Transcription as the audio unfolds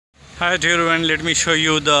Hi to everyone, let me show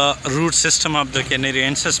you the root system of the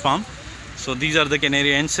Canariensis palm. So these are the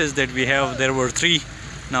Canariensis that we have. There were 3.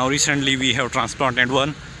 Now recently we have transplanted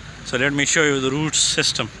 1. So let me show you the root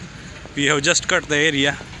system. We have just cut the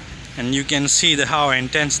area and you can see how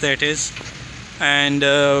intense that is. And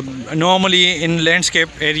normally in landscape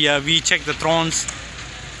area we check the thorns,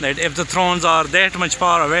 that if the thorns are that much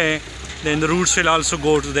far away, then the roots will also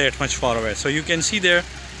go to that much far away. So you can see there,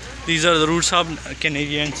 these are the roots of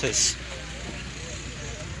Canariensis.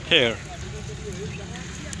 Here,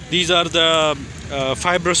 these are the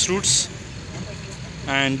fibrous roots,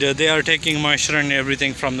 and they are taking moisture and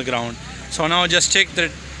everything from the ground. So now just check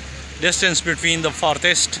the distance between the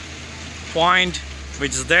farthest point,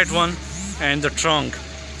 which is that one, and the trunk.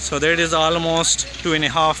 So that is almost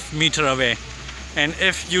 2.5 meters away. And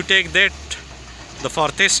if you take that, the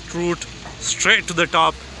farthest root straight to the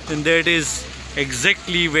top, then that is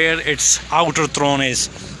exactly where its outer thorn is.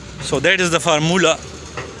 So that is the formula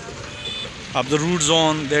of the root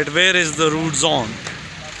zone, that where is the root zone.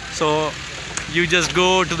 So you just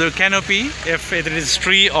go to the canopy, if it is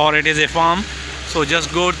tree or it is a farm. So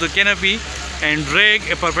just go to the canopy and drag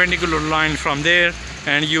a perpendicular line from there,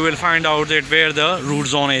 and you will find out that where the root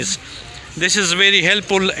zone is. This is very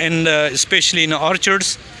helpful, and especially in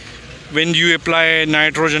orchards, when you apply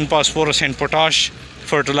nitrogen, phosphorus and potash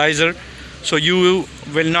fertilizer. So you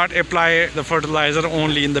will not apply the fertilizer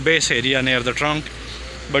only in the base area near the trunk,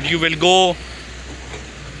 but you will go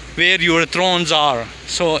where your thorns are.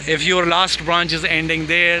 So if your last branch is ending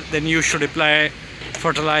there, then you should apply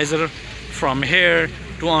fertilizer from here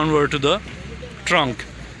to onward to the trunk.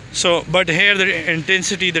 So but here the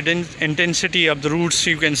intensity of the roots,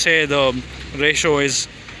 you can say the ratio is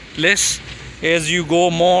less. As you go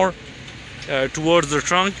more towards the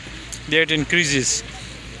trunk, that increases.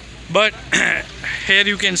 But here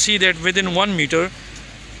you can see that within 1 meter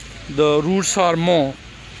the roots are more,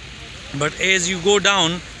 but as you go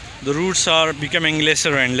down the roots are becoming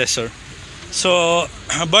lesser and lesser. So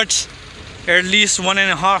but at least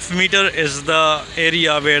 1.5 meter is the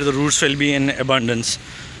area where the roots will be in abundance.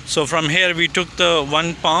 So from here we took the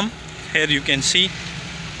 1 palm. Here you can see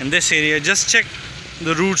in this area, just check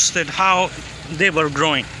the roots, that how they were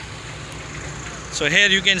growing. So here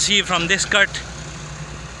you can see from this cut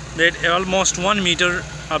that almost 1 meter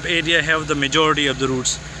of area have the majority of the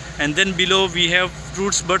roots, and then below we have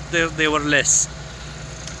roots, but they were less.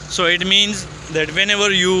 So it means that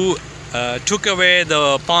whenever you took away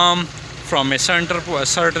the palm from a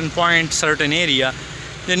certain point, certain area,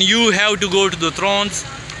 then you have to go to the thorns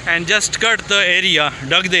and just cut the area,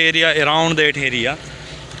 dug the area around that area,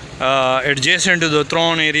 adjacent to the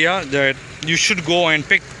thorn area, that you should go and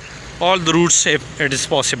pick all the roots if it is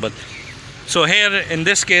possible. So here in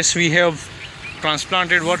this case we have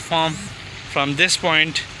transplanted one farm from this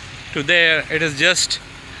point to there. It is just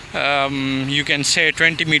you can say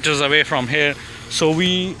 20 meters away from here. So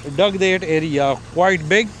we dug that area quite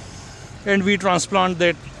big and we transplant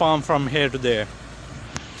that palm from here to there,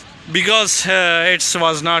 because it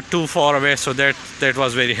was not too far away, so that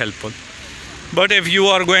was very helpful. But if you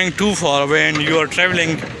are going too far away and you are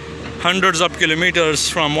traveling hundreds of kilometers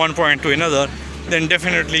from one point to another, then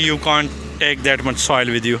definitely you can't take that much soil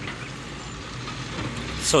with you.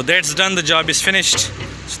 So that's done, the job is finished.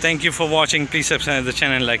 So thank you for watching. Please subscribe to the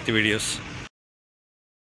channel and like the videos.